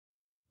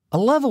A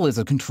level is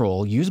a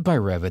control used by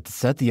Revit to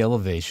set the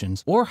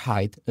elevations or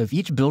height of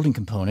each building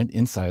component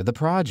inside of the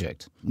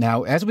project.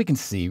 Now, as we can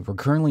see, we're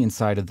currently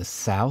inside of the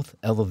south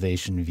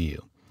elevation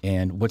view.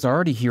 And what's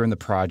already here in the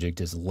project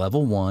is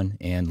level 1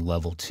 and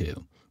level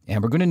 2.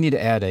 And we're going to need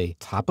to add a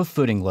top of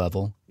footing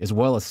level as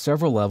well as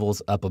several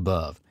levels up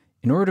above.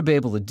 In order to be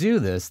able to do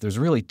this, there's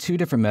really two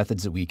different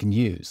methods that we can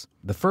use.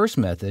 The first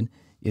method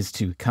is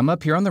to come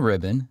up here on the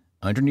ribbon,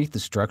 underneath the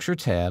Structure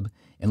tab,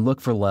 and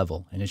look for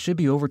Level, and it should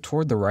be over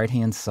toward the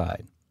right-hand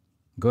side.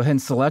 Go ahead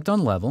and select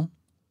on Level,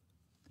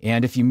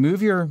 and if you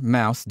move your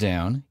mouse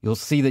down, you'll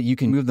see that you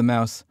can move the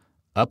mouse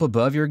up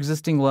above your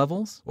existing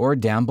levels or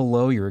down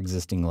below your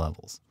existing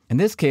levels. In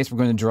this case, we're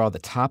going to draw the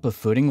top of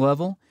footing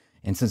level,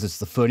 and since it's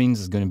the footings,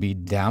 it's going to be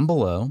down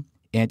below,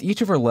 and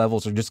each of our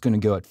levels are just going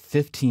to go at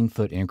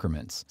 15-foot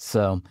increments.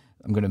 So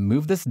I'm going to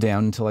move this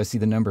down until I see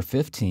the number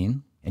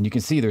 15. And you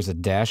can see there's a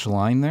dashed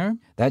line there.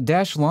 That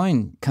dashed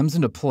line comes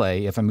into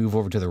play if I move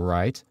over to the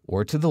right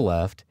or to the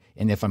left.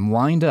 And if I'm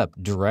lined up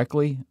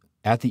directly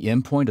at the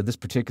endpoint of this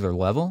particular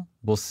level,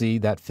 we'll see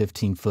that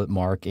 15-foot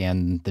mark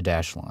and the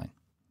dashed line.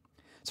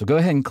 So go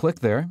ahead and click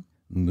there,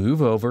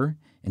 move over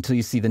until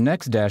you see the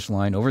next dashed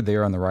line over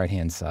there on the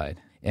right-hand side.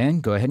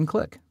 And go ahead and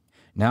click.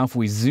 Now if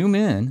we zoom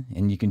in,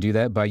 and you can do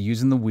that by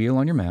using the wheel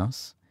on your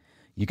mouse,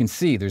 you can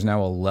see there's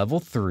now a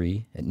level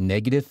 3 at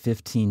negative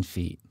 15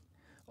 feet.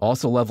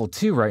 Also, level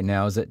 2 right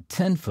now is at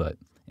 10 foot,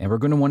 and we're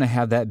going to want to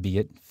have that be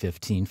at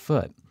 15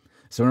 foot.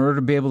 So in order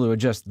to be able to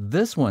adjust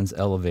this one's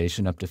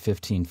elevation up to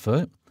 15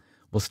 foot,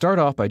 we'll start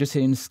off by just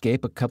hitting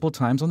escape a couple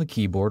times on the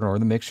keyboard in order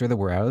to make sure that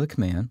we're out of the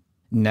command.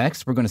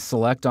 Next, we're going to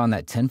select on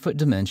that 10-foot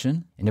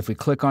dimension, and if we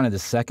click on it the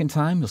second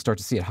time, you'll start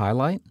to see it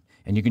highlight,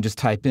 and you can just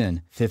type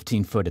in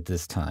 15 foot at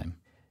this time.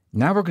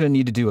 Now we're going to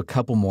need to do a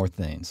couple more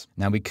things.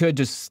 Now we could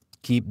just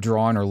keep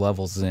drawing our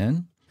levels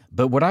in,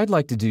 but what I'd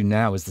like to do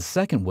now is the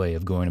second way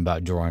of going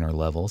about drawing our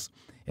levels,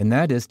 and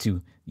that is to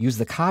use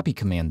the copy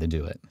command to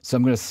do it. So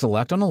I'm going to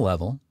select on a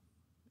level,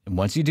 and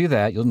once you do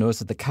that, you'll notice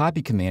that the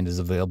copy command is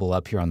available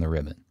up here on the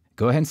ribbon.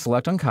 Go ahead and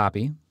select on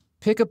copy,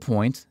 pick a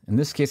point. In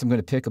this case, I'm going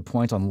to pick a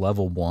point on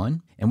level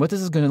 1, and what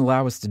this is going to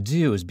allow us to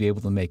do is be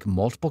able to make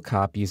multiple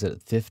copies at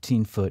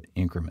 15-foot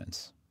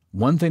increments.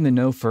 One thing to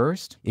know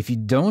first, if you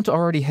don't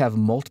already have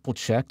multiple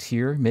checked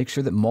here, make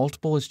sure that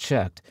multiple is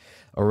checked,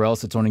 or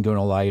else it's only going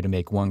to allow you to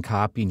make one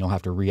copy and you'll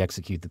have to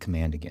re-execute the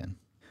command again.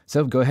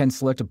 So go ahead and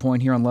select a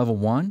point here on level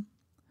 1,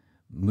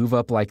 move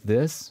up like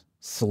this,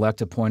 select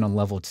a point on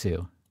level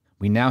 2.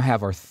 We now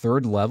have our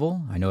third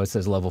level. I know it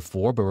says level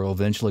 4, but we'll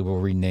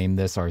rename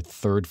this our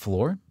third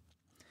floor.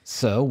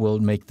 So we'll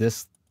make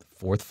this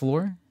 4th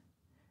floor,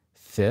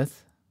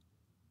 5th,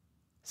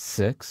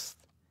 6th,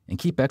 and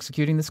keep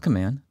executing this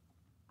command.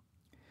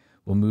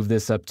 We'll move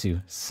this up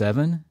to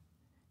 7,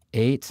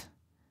 8,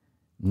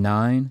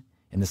 9,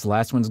 and this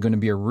last one's going to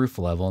be a roof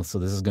level, so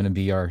this is going to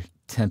be our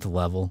 10th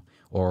level,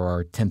 or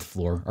our 10th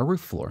floor, our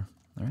roof floor.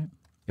 All right.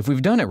 If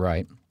we've done it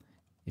right,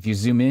 if you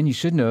zoom in, you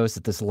should notice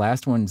that this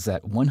last one's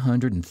at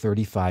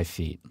 135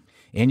 feet,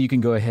 and you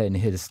can go ahead and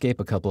hit escape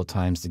a couple of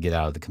times to get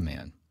out of the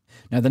command.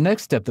 Now the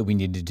next step that we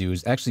need to do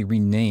is actually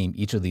rename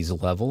each of these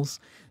levels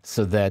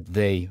so that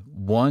they,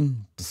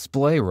 1,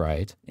 display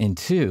right, and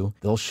 2,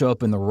 they'll show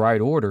up in the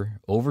right order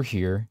over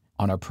here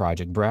on our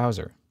project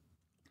browser.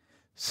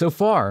 So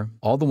far,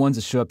 all the ones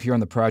that show up here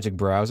on the project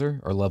browser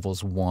are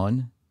levels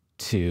 1,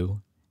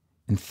 2,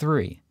 and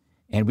 3.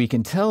 And we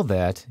can tell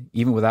that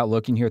even without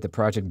looking here at the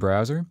project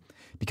browser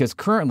because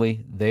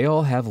currently they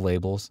all have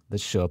labels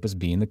that show up as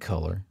being the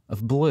color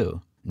of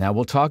blue. Now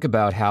we'll talk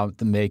about how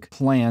to make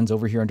plans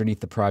over here underneath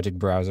the project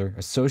browser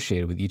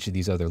associated with each of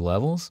these other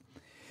levels.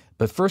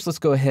 But first, let's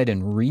go ahead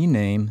and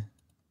rename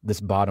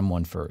this bottom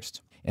one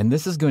first. And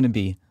this is going to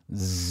be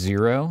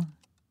 0-TO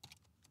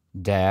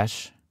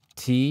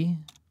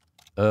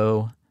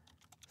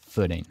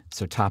footing,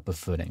 so top of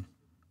footing.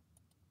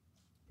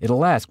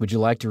 It'll ask, would you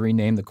like to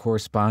rename the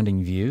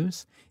corresponding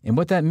views? And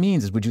what that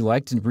means is, would you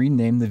like to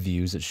rename the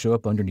views that show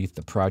up underneath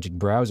the project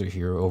browser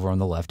here over on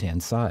the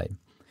left-hand side?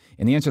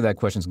 And the answer to that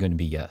question is going to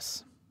be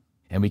yes.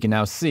 And we can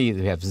now see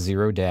that we have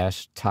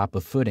 0-top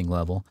of footing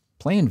level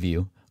plan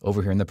view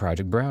over here in the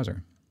project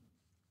browser.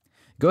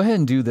 Go ahead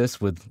and do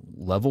this with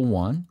level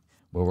 1,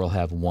 where we'll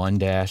have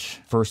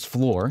 1-first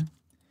floor.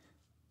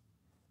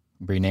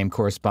 Rename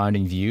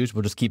corresponding views.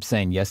 We'll just keep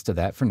saying yes to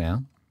that for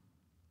now.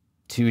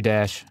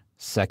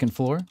 2-second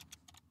floor.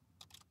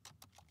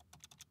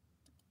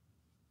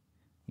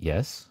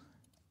 Yes.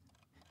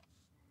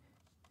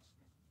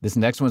 This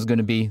next one is going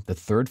to be the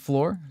 3rd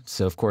floor.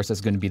 So, of course,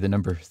 that's going to be the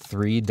number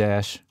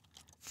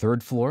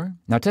 3-3rd floor.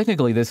 Now,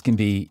 technically, this can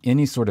be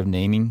any sort of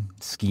naming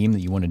scheme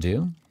that you want to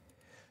do.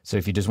 So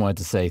if you just wanted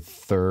to say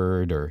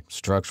 3rd or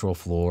structural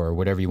floor or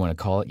whatever you want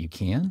to call it, you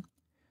can.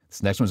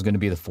 This next one is going to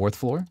be the 4th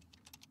floor.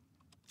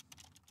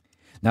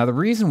 Now, the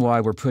reason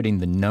why we're putting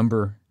the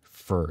number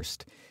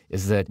first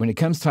is that when it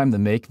comes time to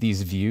make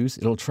these views,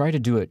 it'll try to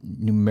do it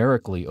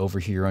numerically over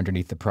here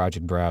underneath the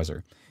project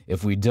browser.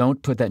 If we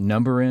don't put that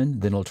number in,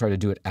 then it'll try to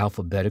do it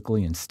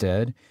alphabetically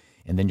instead.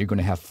 and then you're going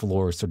to have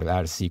floors sort of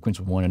out of sequence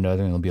with one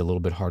another, and it'll be a little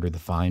bit harder to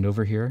find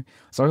over here.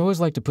 So I always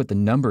like to put the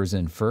numbers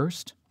in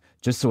first,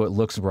 just so it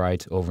looks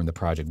right over in the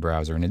project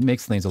browser, and it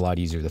makes things a lot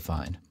easier to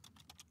find.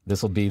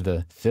 This will be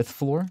the 5th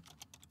floor.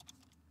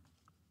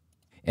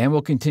 And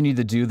we'll continue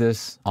to do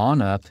this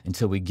on up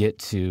until we get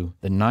to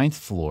the 9th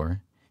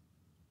floor.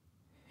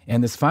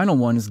 And this final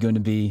one is going to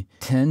be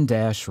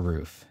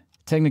 10-roof.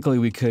 Technically,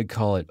 we could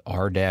call it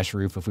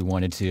R-roof if we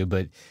wanted to,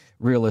 but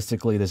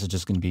realistically, this is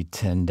just going to be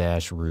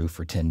 10-roof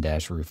or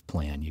 10-roof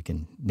plan. You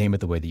can name it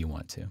the way that you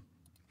want to.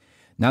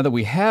 Now that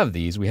we have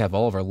these, we have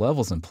all of our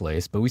levels in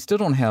place, but we still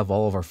don't have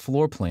all of our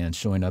floor plans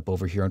showing up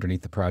over here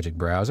underneath the project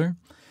browser.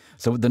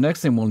 So the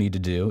next thing we'll need to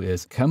do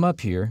is come up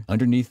here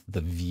underneath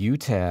the View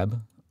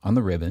tab on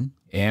the ribbon,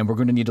 and we're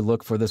going to need to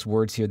look for this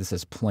word here that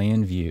says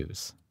Plan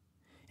Views.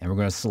 And we're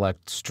going to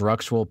select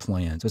Structural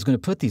Plans. So it's going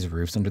to put these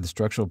roofs under the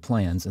Structural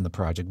Plans in the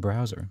project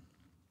browser.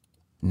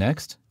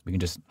 Next, we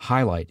can just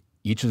highlight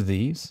each of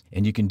these,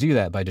 and you can do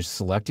that by just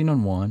selecting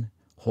on one,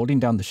 holding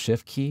down the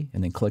Shift key,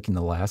 and then clicking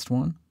the last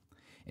one,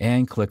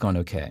 and click on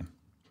OK.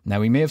 Now,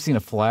 we may have seen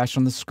a flash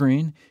on the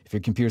screen. If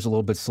your computer's a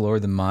little bit slower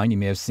than mine, you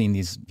may have seen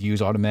these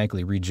views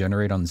automatically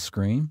regenerate on the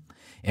screen.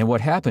 And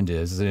what happened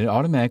is that it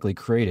automatically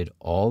created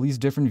all these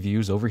different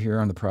views over here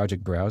on the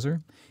project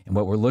browser. And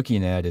what we're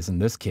looking at is, in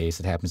this case,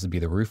 it happens to be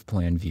the roof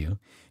plan view.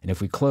 And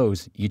if we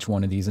close each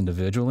one of these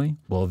individually,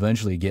 we'll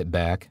eventually get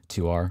back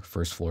to our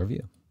first floor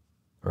view.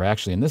 Or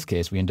actually, in this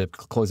case, we ended up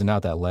closing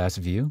out that last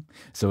view.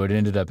 So it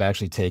ended up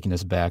actually taking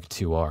us back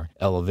to our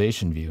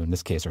elevation view, in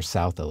this case, our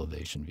south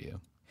elevation view.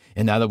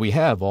 And now that we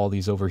have all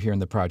these over here in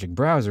the project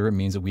browser, it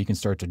means that we can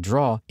start to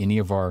draw any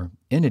of our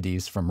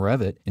entities from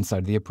Revit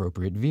inside the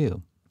appropriate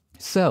view.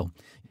 So,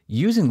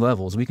 using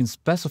levels, we can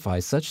specify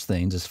such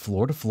things as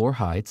floor-to-floor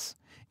heights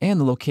and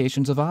the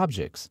locations of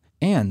objects.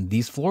 And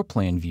these floor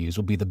plan views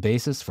will be the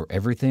basis for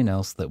everything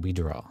else that we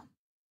draw.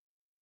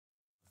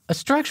 A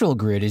structural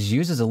grid is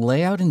used as a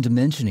layout and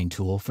dimensioning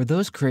tool for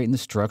those creating the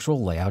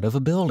structural layout of a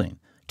building.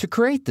 To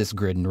create this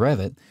grid in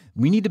Revit,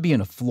 we need to be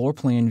in a floor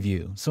plan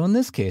view. So in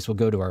this case, we'll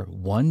go to our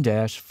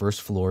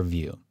 1-first floor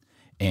view.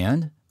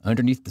 And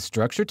underneath the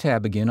Structure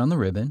tab again on the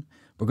ribbon,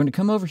 we're going to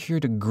come over here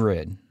to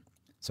Grid.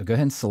 So go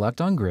ahead and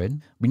select on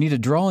Grid. We need to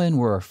draw in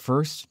where our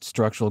first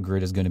structural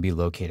grid is going to be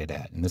located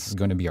at. And this is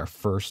going to be our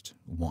first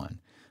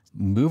one.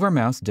 Move our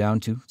mouse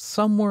down to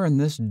somewhere in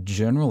this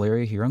general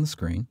area here on the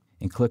screen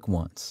and click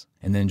once.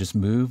 And then just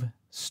move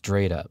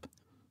straight up.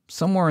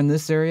 Somewhere in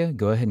this area,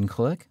 go ahead and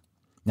click.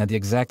 Now, the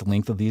exact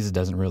length of these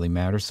doesn't really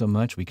matter so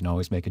much. We can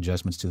always make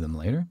adjustments to them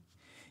later.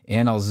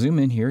 And I'll zoom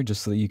in here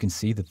just so that you can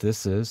see that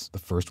this is the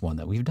first one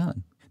that we've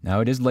done. Now,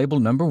 it is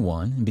labeled number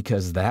 1, and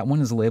because that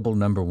one is labeled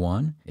number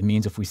 1, it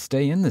means if we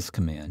stay in this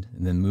command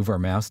and then move our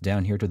mouse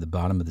down here to the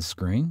bottom of the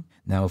screen,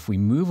 now if we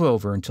move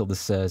over until this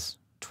says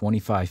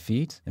 25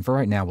 feet, and for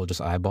right now, we'll just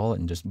eyeball it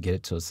and just get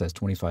it till it says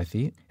 25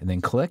 feet, and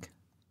then click,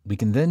 we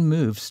can then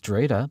move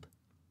straight up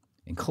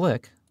and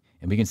click,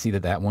 and we can see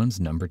that that one's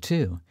number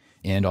 2.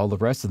 And all the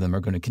rest of them are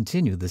going to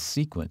continue this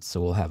sequence.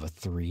 So we'll have a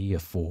 3, a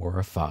 4,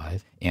 a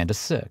 5, and a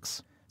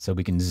 6. So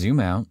we can zoom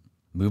out,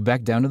 move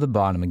back down to the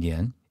bottom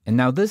again. And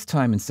now this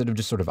time, instead of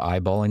just sort of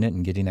eyeballing it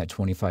and getting that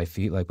 25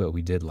 feet like what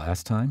we did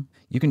last time,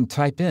 you can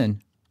type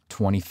in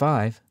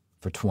 25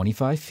 for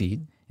 25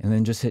 feet and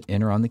then just hit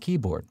enter on the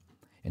keyboard.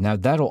 And now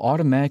that'll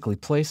automatically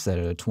place that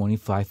at a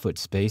 25-foot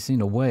spacing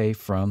away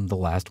from the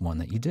last one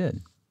that you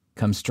did.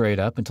 Come straight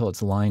up until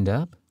it's lined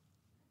up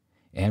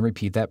and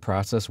repeat that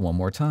process one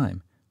more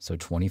time. So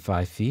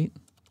 25 feet,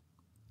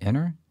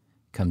 enter,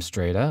 come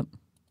straight up,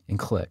 and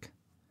click.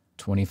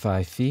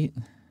 25 feet,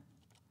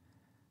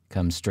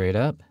 come straight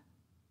up,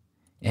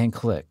 and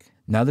click.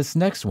 Now this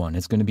next one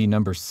is going to be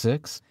number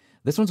 6.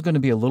 This one's going to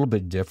be a little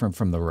bit different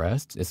from the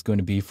rest. It's going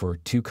to be for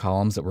 2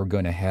 columns that we're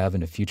going to have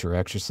in a future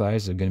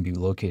exercise. They're going to be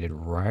located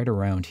right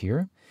around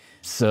here.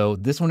 So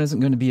this one isn't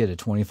going to be at a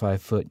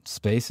 25-foot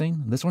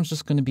spacing. This one's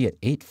just going to be at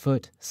 8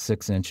 foot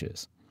 6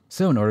 inches.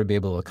 So in order to be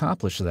able to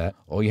accomplish that,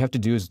 all you have to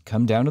do is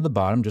come down to the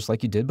bottom just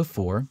like you did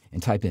before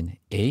and type in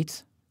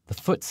 8, the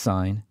foot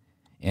sign,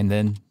 and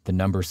then the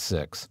number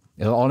 6.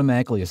 It'll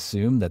automatically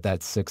assume that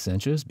that's 6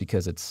 inches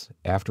because it's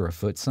after a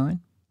foot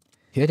sign.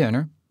 Hit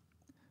enter,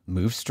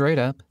 move straight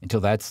up until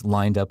that's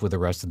lined up with the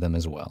rest of them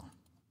as well.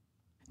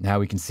 Now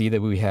we can see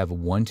that we have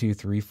 1, 2,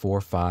 3,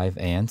 4, 5,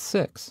 and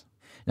 6.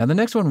 Now the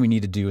next one we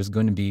need to do is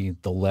going to be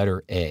the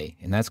letter A,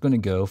 and that's going to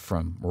go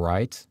from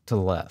right to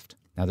left.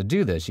 Now to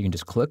do this, you can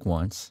just click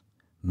once,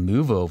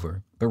 move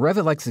over, but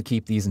Revit likes to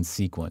keep these in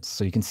sequence.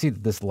 So you can see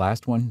that this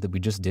last one that we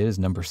just did is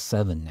number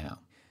 7 now.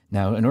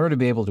 Now, in order to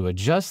be able to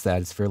adjust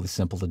that, it's fairly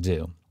simple to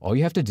do. All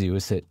you have to do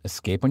is hit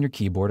escape on your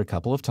keyboard a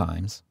couple of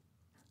times,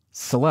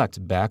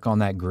 select back on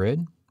that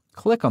grid,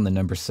 click on the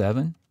number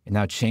 7, and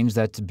now change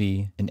that to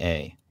be an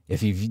A.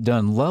 If you've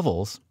done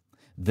levels,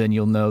 then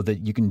you'll know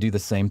that you can do the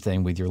same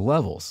thing with your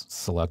levels.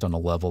 Select on a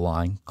level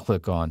line,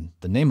 click on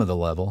the name of the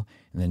level,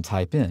 and then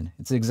type in.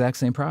 It's the exact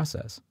same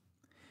process.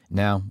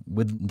 Now,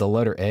 with the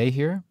letter A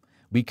here,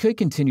 we could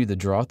continue to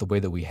draw it the way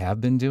that we have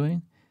been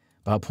doing,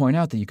 But I'll point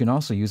out that you can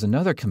also use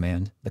another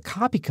command, the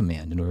copy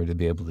command, in order to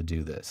be able to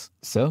do this.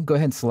 So go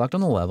ahead and select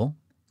on the level,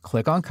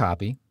 click on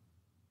copy,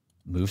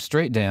 move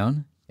straight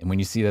down, and when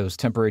you see those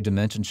temporary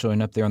dimensions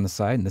showing up there on the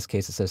side, in this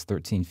case it says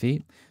 13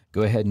 feet,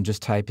 go ahead and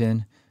just type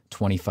in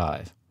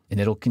 25. And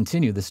it'll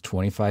continue this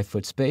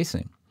 25-foot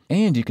spacing.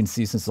 And you can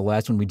see since the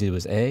last one we did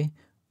was A,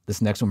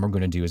 this next one we're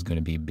going to do is going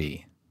to be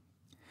B.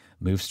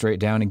 Move straight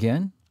down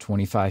again,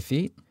 25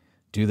 feet.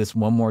 Do this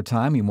one more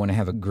time. You want to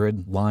have a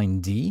grid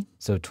line D,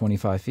 so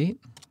 25 feet.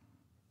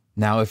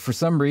 Now, if for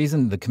some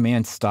reason the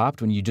command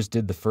stopped when you just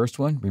did the first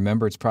one,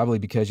 remember it's probably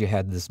because you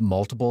had this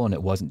multiple and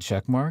it wasn't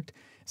checkmarked.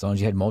 As long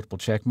as you had multiple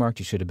checkmarked,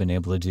 you should have been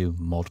able to do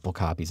multiple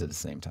copies at the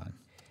same time.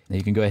 Now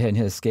you can go ahead and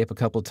hit escape a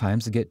couple of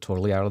times to get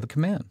totally out of the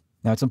command.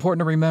 Now it's important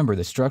to remember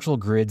that structural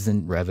grids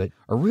in Revit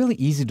are really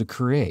easy to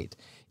create,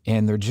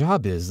 and their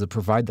job is to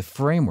provide the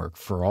framework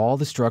for all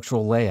the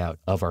structural layout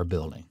of our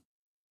building.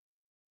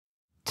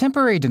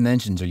 Temporary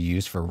dimensions are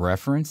used for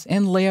reference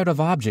and layout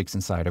of objects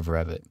inside of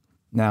Revit.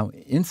 Now,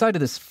 inside of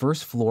this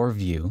first floor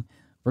view,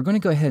 we're going to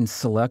go ahead and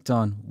select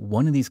on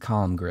one of these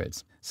column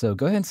grids. So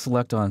go ahead and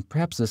select on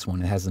perhaps this one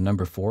that has the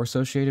number 4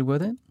 associated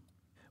with it.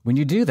 When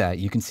you do that,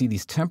 you can see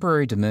these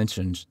temporary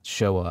dimensions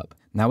show up.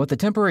 Now, what the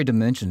temporary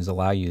dimensions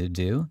allow you to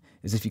do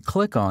is if you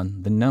click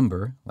on the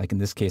number, like in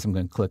this case, I'm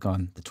going to click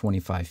on the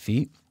 25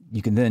 feet,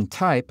 you can then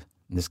type,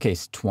 in this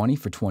case, 20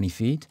 for 20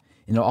 feet,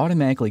 and it'll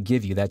automatically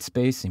give you that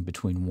spacing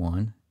between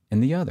one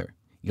and the other.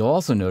 You'll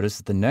also notice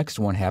that the next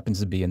one happens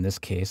to be, in this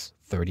case,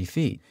 30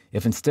 feet.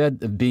 If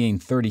instead of being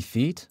 30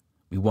 feet,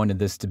 we wanted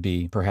this to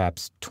be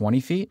perhaps 20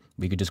 feet,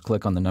 we could just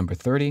click on the number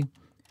 30,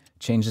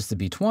 change this to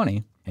be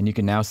 20, and you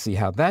can now see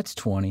how that's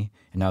 20,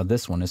 and now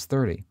this one is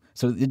 30.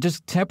 So it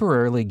just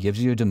temporarily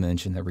gives you a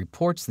dimension that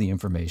reports the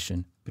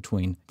information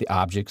between the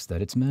objects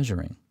that it's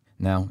measuring.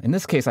 Now, in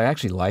this case, I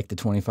actually like the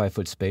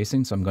 25-foot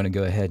spacing, so I'm going to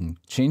go ahead and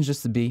change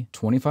this to be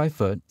 25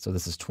 foot. So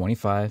this is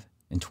 25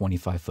 and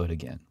 25 foot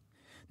again.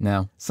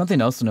 Now,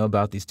 something else to know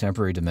about these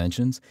temporary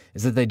dimensions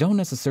is that they don't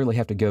necessarily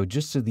have to go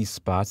just to these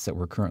spots that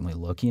we're currently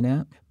looking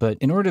at. But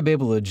in order to be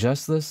able to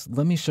adjust this,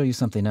 let me show you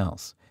something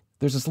else.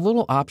 There's this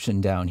little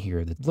option down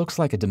here that looks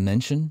like a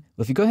dimension.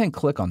 If you go ahead and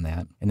click on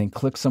that and then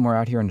click somewhere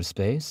out here into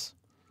space,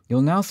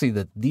 you'll now see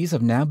that these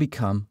have now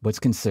become what's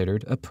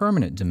considered a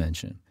permanent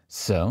dimension.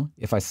 So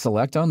if I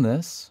select on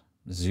this,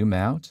 zoom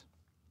out,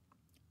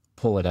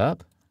 pull it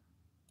up,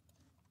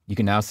 you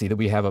can now see that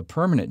we have a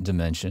permanent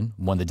dimension,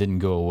 one that didn't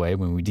go away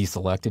when we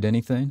deselected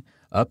anything,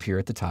 up here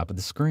at the top of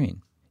the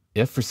screen.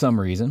 If for some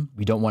reason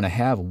we don't want to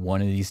have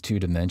one of these two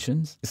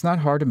dimensions, it's not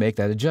hard to make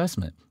that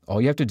adjustment.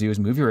 All you have to do is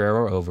move your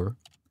arrow over,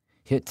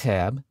 hit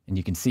Tab, and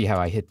you can see how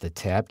I hit the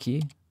Tab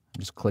key. I'm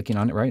just clicking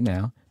on it right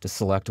now to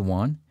select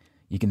one.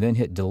 You can then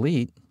hit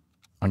Delete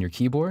on your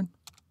keyboard,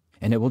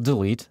 and it will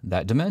delete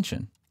that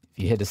dimension.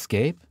 If you hit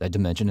Escape, that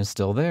dimension is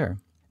still there.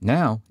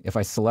 Now, if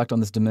I select on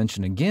this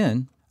dimension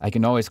again, I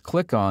can always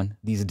click on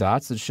these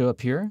dots that show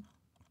up here.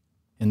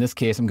 In this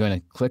case, I'm going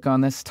to click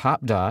on this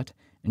top dot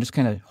and just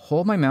kind of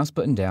hold my mouse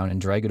button down and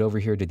drag it over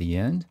here to the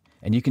end.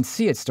 And you can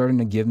see it's starting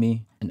to give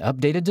me an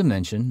updated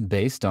dimension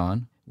based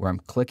on where I'm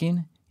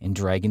clicking and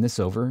dragging this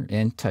over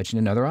and touching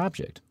another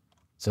object.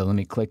 So let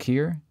me click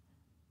here,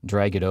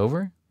 drag it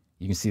over.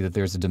 You can see that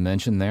there's a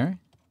dimension there.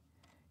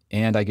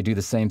 And I could do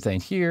the same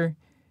thing here,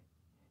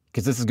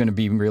 because this is going to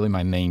be really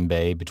my main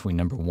bay between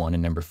number 1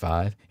 and number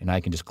 5. And I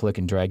can just click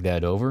and drag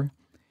that over.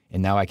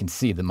 And now I can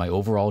see that my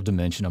overall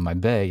dimension of my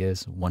bay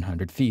is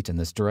 100 feet in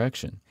this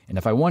direction. And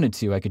if I wanted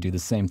to, I could do the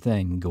same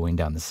thing going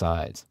down the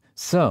sides.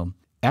 So,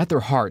 at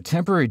their heart,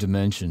 temporary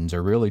dimensions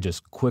are really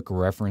just quick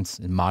reference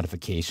and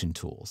modification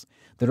tools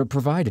that are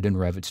provided in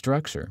Revit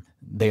Structure.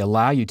 They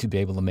allow you to be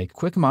able to make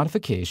quick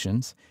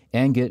modifications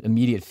and get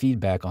immediate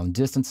feedback on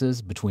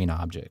distances between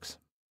objects.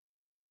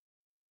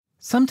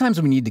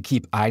 Sometimes we need to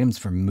keep items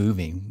from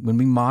moving when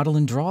we model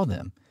and draw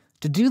them.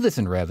 To do this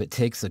in Revit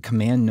takes a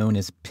command known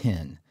as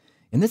pin.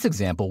 In this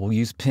example, we'll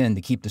use pin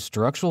to keep the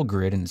structural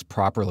grid in its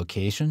proper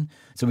location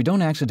so we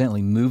don't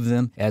accidentally move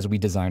them as we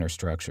design our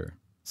structure.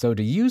 So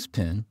to use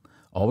pin,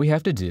 all we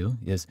have to do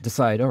is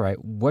decide, all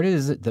right, what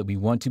is it that we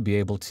want to be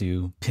able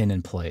to pin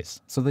in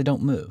place so they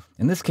don't move?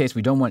 In this case,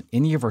 we don't want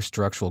any of our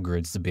structural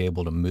grids to be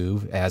able to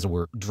move as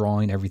we're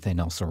drawing everything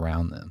else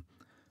around them.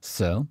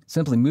 So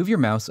simply move your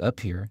mouse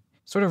up here,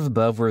 sort of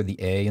above where the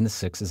A and the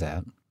 6 is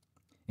at,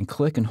 and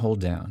click and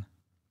hold down.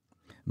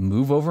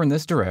 Move over in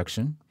this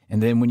direction.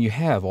 And then when you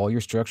have all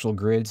your structural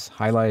grids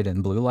highlighted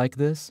in blue like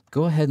this,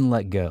 go ahead and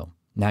let go.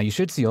 Now you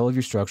should see all of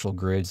your structural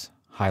grids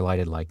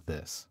highlighted like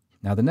this.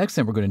 Now the next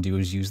thing we're going to do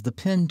is use the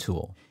pin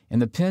tool. And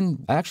the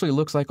pin actually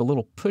looks like a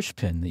little push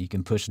pin that you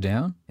can push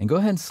down. And go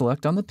ahead and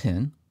select on the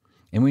pin.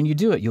 And when you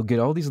do it, you'll get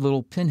all these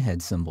little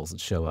pinhead symbols that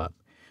show up.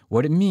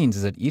 What it means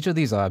is that each of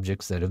these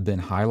objects that have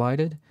been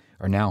highlighted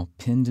are now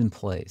pinned in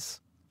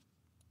place.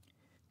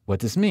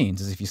 What this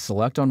means is if you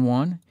select on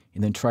one,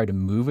 and then try to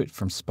move it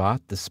from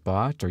spot to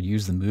spot or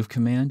use the move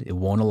command, it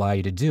won't allow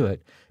you to do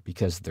it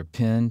because they're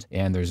pinned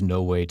and there's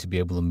no way to be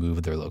able to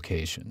move their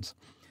locations.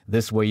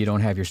 This way you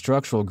don't have your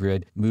structural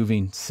grid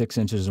moving 6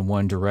 inches in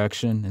one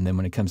direction, and then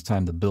when it comes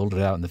time to build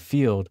it out in the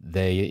field,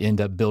 they end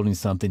up building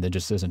something that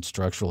just isn't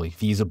structurally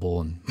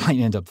feasible and might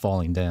end up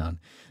falling down.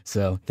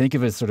 So think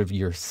of it as sort of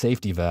your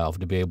safety valve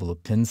to be able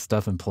to pin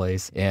stuff in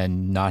place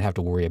and not have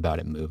to worry about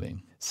it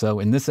moving.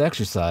 So in this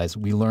exercise,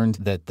 we learned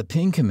that the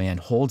pin command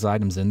holds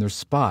items in their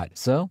spot,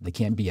 so they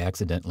can't be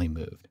accidentally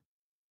moved.